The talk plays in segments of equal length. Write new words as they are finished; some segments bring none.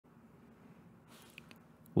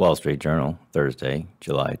Wall Street Journal, Thursday,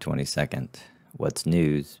 July 22nd. What's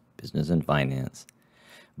news? Business and finance.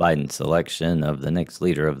 Biden's selection of the next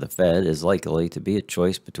leader of the Fed is likely to be a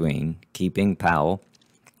choice between keeping Powell,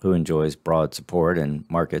 who enjoys broad support in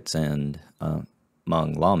markets and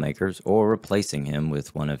among lawmakers, or replacing him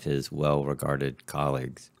with one of his well-regarded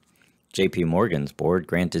colleagues. JP Morgan's board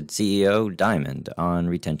granted CEO Dimon on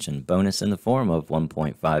retention bonus in the form of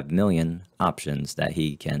 1.5 million options that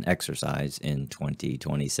he can exercise in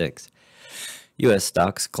 2026. U.S.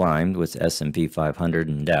 stocks climbed with S&P 500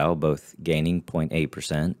 and Dow both gaining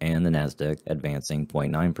 0.8% and the Nasdaq advancing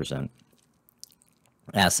 0.9%.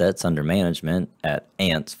 Assets under management at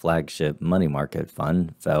Ant's flagship money market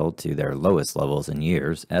fund fell to their lowest levels in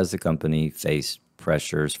years as the company faced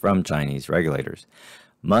pressures from Chinese regulators.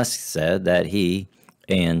 Musk said that he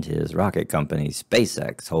and his rocket company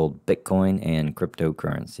SpaceX hold Bitcoin and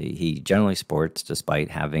cryptocurrency he generally sports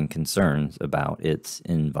despite having concerns about its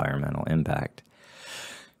environmental impact.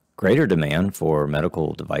 Greater demand for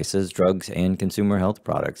medical devices, drugs, and consumer health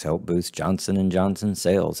products helped boost Johnson & Johnson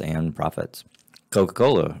sales and profits.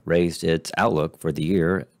 Coca-Cola raised its outlook for the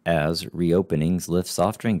year as reopenings lift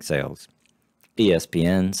soft drink sales.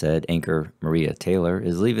 ESPN said anchor Maria Taylor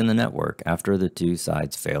is leaving the network after the two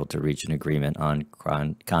sides failed to reach an agreement on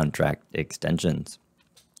contract extensions.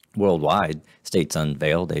 Worldwide, states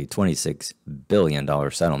unveiled a $26 billion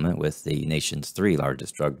settlement with the nation's three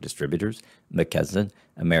largest drug distributors, McKesson,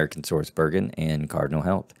 AmerisourceBergen, and Cardinal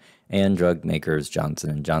Health, and drug makers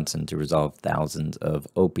Johnson & Johnson to resolve thousands of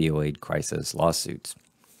opioid crisis lawsuits.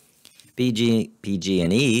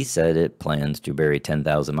 PG&E said it plans to bury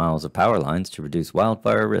 10,000 miles of power lines to reduce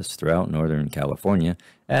wildfire risks throughout Northern California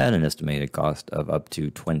at an estimated cost of up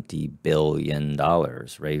to $20 billion,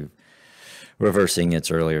 reversing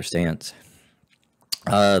its earlier stance.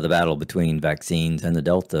 The battle between vaccines and the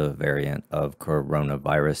Delta variant of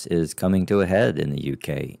coronavirus is coming to a head in the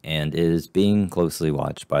UK and is being closely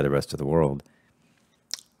watched by the rest of the world.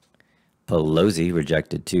 Pelosi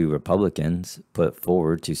rejected two Republicans put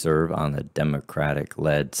forward to serve on the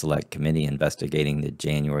Democratic-led Select Committee investigating the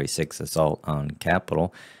January 6th assault on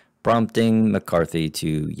Capitol, prompting McCarthy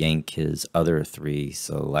to yank his other three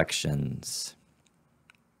selections.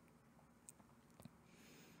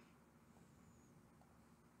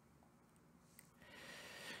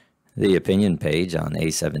 The opinion page on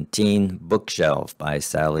A17, Bookshelf by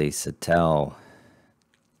Sally Satel.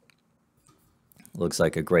 Looks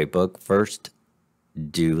like a great book. First,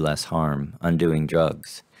 Do Less Harm, Undoing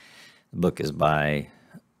Drugs. The book is by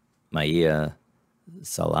Maya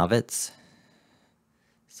Salavitz.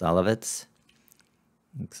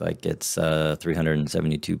 Looks like it's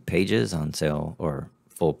 372 pages on sale or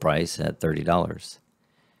full price at $30.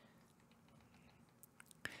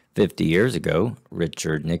 50 years ago,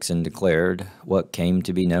 Richard Nixon declared what came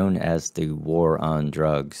to be known as the War on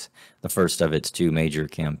Drugs. The first of its two major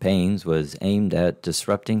campaigns was aimed at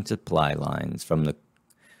disrupting supply lines from the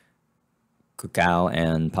cacao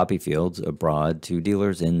and poppy fields abroad to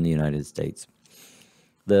dealers in the United States.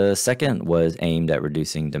 The second was aimed at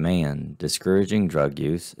reducing demand, discouraging drug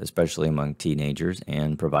use, especially among teenagers,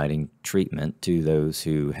 and providing treatment to those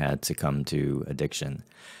who had succumbed to addiction.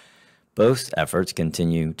 Both efforts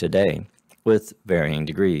continue today, with varying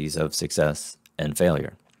degrees of success and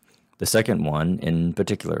failure. The second one, in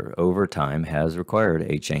particular, over time has required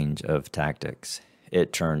a change of tactics.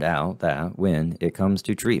 It turned out that when it comes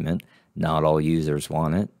to treatment, not all users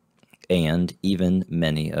want it, and even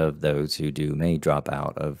many of those who do may drop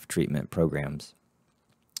out of treatment programs.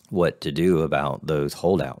 What to do about those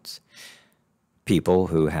holdouts? People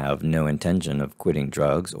who have no intention of quitting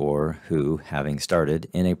drugs or who, having started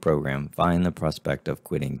in a program, find the prospect of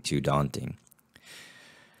quitting too daunting.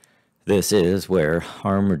 This is where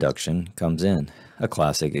harm reduction comes in. A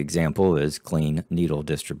classic example is clean needle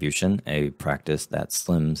distribution, a practice that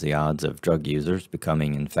slims the odds of drug users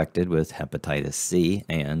becoming infected with hepatitis C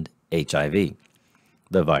and HIV,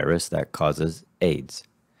 the virus that causes AIDS.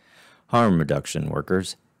 Harm reduction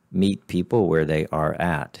workers meet people where they are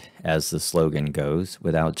at, as the slogan goes,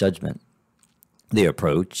 without judgment. The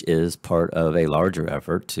approach is part of a larger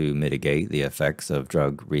effort to mitigate the effects of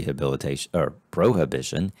drug rehabilitation or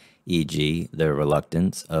prohibition, e.g., the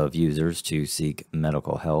reluctance of users to seek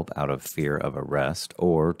medical help out of fear of arrest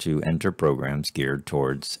or to enter programs geared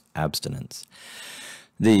towards abstinence.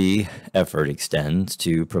 The effort extends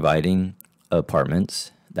to providing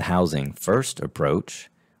apartments, the housing first approach,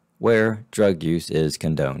 where drug use is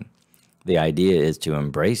condoned. The idea is to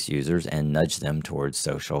embrace users and nudge them towards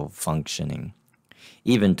social functioning,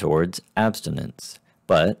 even towards abstinence,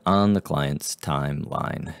 but on the client's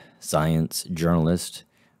timeline. Science journalist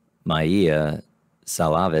Maya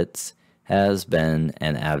Salavitz has been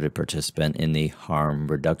an avid participant in the harm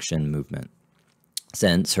reduction movement.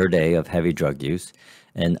 Since her day of heavy drug use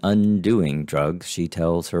and undoing drugs, she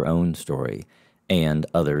tells her own story and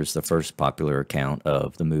others the first popular account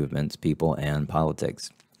of the movement's people and politics.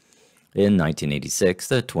 In 1986,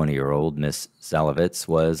 the 20-year-old Miss Salavitz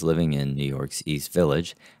was living in New York's East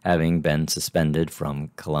Village, having been suspended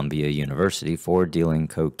from Columbia University for dealing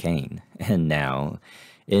cocaine, and now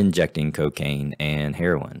injecting cocaine and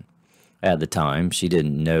heroin. At the time, she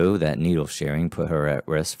didn't know that needle sharing put her at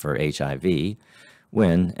risk for HIV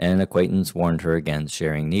when an acquaintance warned her against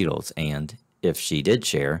sharing needles and, if she did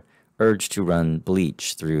share, urged to run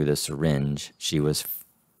bleach through the syringe. She was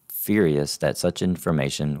furious that such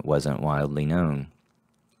information wasn't widely known.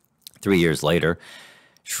 3 years later,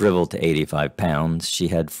 shriveled to 85 pounds, she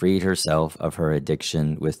had freed herself of her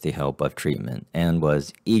addiction with the help of treatment and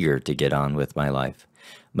was eager to get on with my life.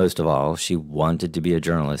 Most of all, she wanted to be a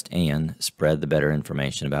journalist and spread the better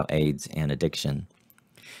information about AIDS and addiction.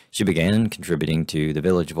 She began contributing to The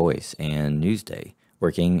Village Voice and Newsday,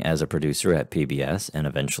 working as a producer at PBS, and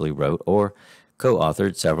eventually wrote or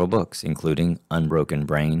co-authored several books, including Unbroken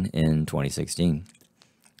Brain in 2016,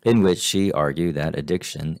 in which she argued that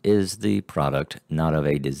addiction is the product not of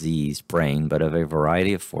a diseased brain, but of a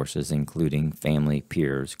variety of forces, including family,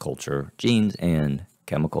 peers, culture, genes, and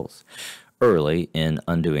chemicals. Early in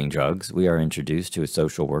Undoing Drugs, we are introduced to a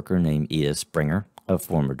social worker named Edith Springer, a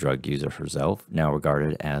former drug user herself, now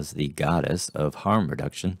regarded as the goddess of harm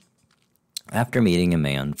reduction. After meeting a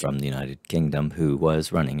man from the United Kingdom who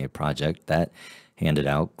was running a project that handed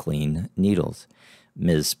out clean needles,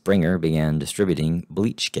 Ms. Springer began distributing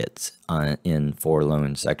bleach kits in 4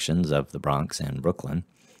 lone sections of the Bronx and Brooklyn.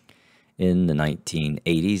 In the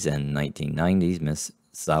 1980s and 1990s, Ms.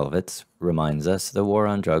 Salavitz reminds us the war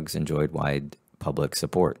on drugs enjoyed wide public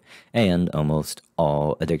support, and almost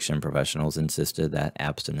all addiction professionals insisted that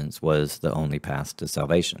abstinence was the only path to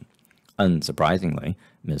salvation. Unsurprisingly,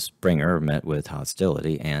 Ms. Springer met with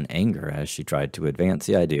hostility and anger as she tried to advance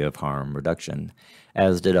the idea of harm reduction,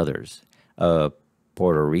 as did others. A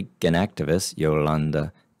Puerto Rican activist,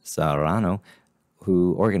 Yolanda Serrano,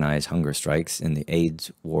 who organized hunger strikes in the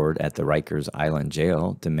AIDS ward at the Rikers Island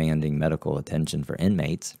jail, demanding medical attention for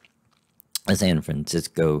inmates, a San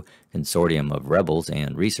Francisco consortium of rebels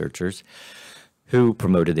and researchers who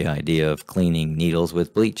promoted the idea of cleaning needles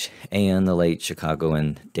with bleach, and the late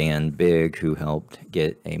Chicagoan Dan Bigg, who helped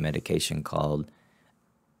get a medication called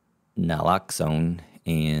naloxone,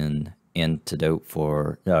 an antidote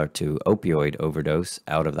to opioid overdose,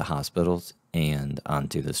 out of the hospitals and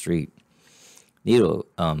onto the street.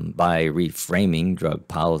 By reframing drug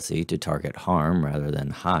policy to target harm rather than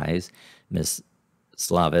highs, Ms.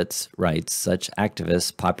 Salavitz writes, such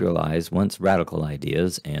activists popularized once radical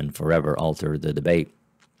ideas and forever altered the debate.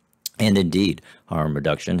 And indeed, harm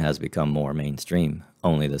reduction has become more mainstream.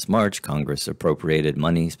 Only this March, Congress appropriated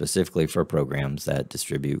money specifically for programs that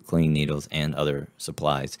distribute clean needles and other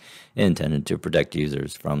supplies intended to protect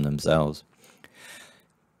users from themselves.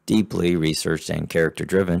 Deeply researched and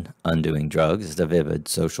character-driven, Undoing Drugs is a vivid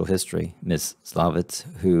social history. Ms.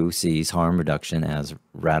 Salavitz, who sees harm reduction as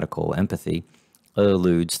radical empathy,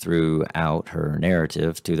 alludes throughout her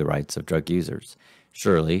narrative to the rights of drug users.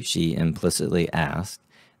 Surely, she implicitly asked,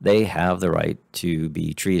 they have the right to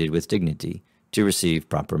be treated with dignity, to receive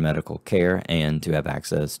proper medical care, and to have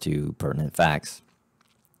access to pertinent facts.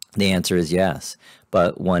 The answer is yes,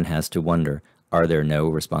 but one has to wonder, are there no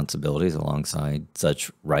responsibilities alongside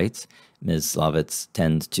such rights? Ms. Salavitz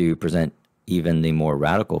tends to present even the more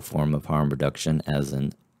radical form of harm reduction as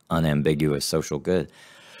an unambiguous social good.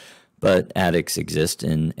 But addicts exist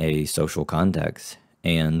in a social context,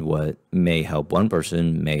 and what may help one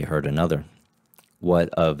person may hurt another. What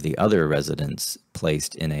of the other residents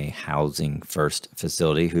placed in a housing first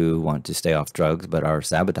facility who want to stay off drugs but are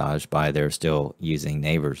sabotaged by their still using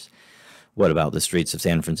neighbors? What about the streets of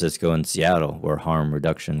San Francisco and Seattle, where harm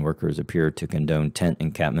reduction workers appear to condone tent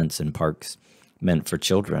encampments in parks meant for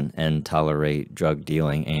children and tolerate drug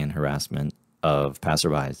dealing and harassment of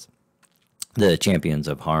passerbys? The champions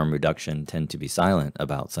of harm reduction tend to be silent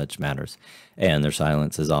about such matters, and their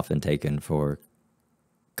silence is often taken for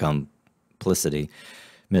complicity.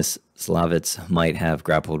 Ms. Salavitz might have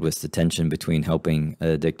grappled with the tension between helping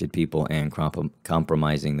addicted people and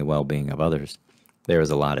compromising the well-being of others. There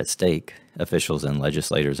is a lot at stake. Officials and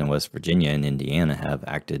legislators in West Virginia and Indiana have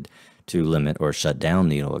acted to limit or shut down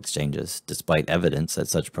needle exchanges, despite evidence that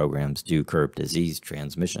such programs do curb disease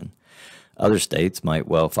transmission. Other states might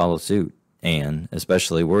well follow suit. An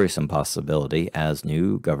especially worrisome possibility, as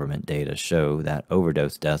new government data show that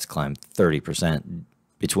overdose deaths climbed 30%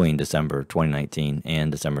 between December 2019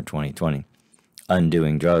 and December 2020.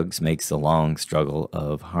 Undoing Drugs makes the long struggle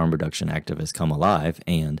of harm reduction activists come alive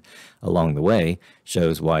and, along the way,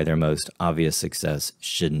 shows why their most obvious success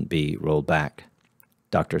shouldn't be rolled back.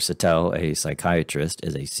 Dr. Sattel, a psychiatrist,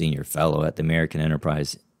 is a senior fellow at the American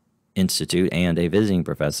Enterprise Institute and a visiting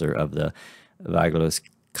professor of the Vagelos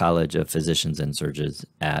College of Physicians and Surgeons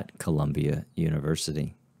at Columbia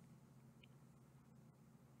University.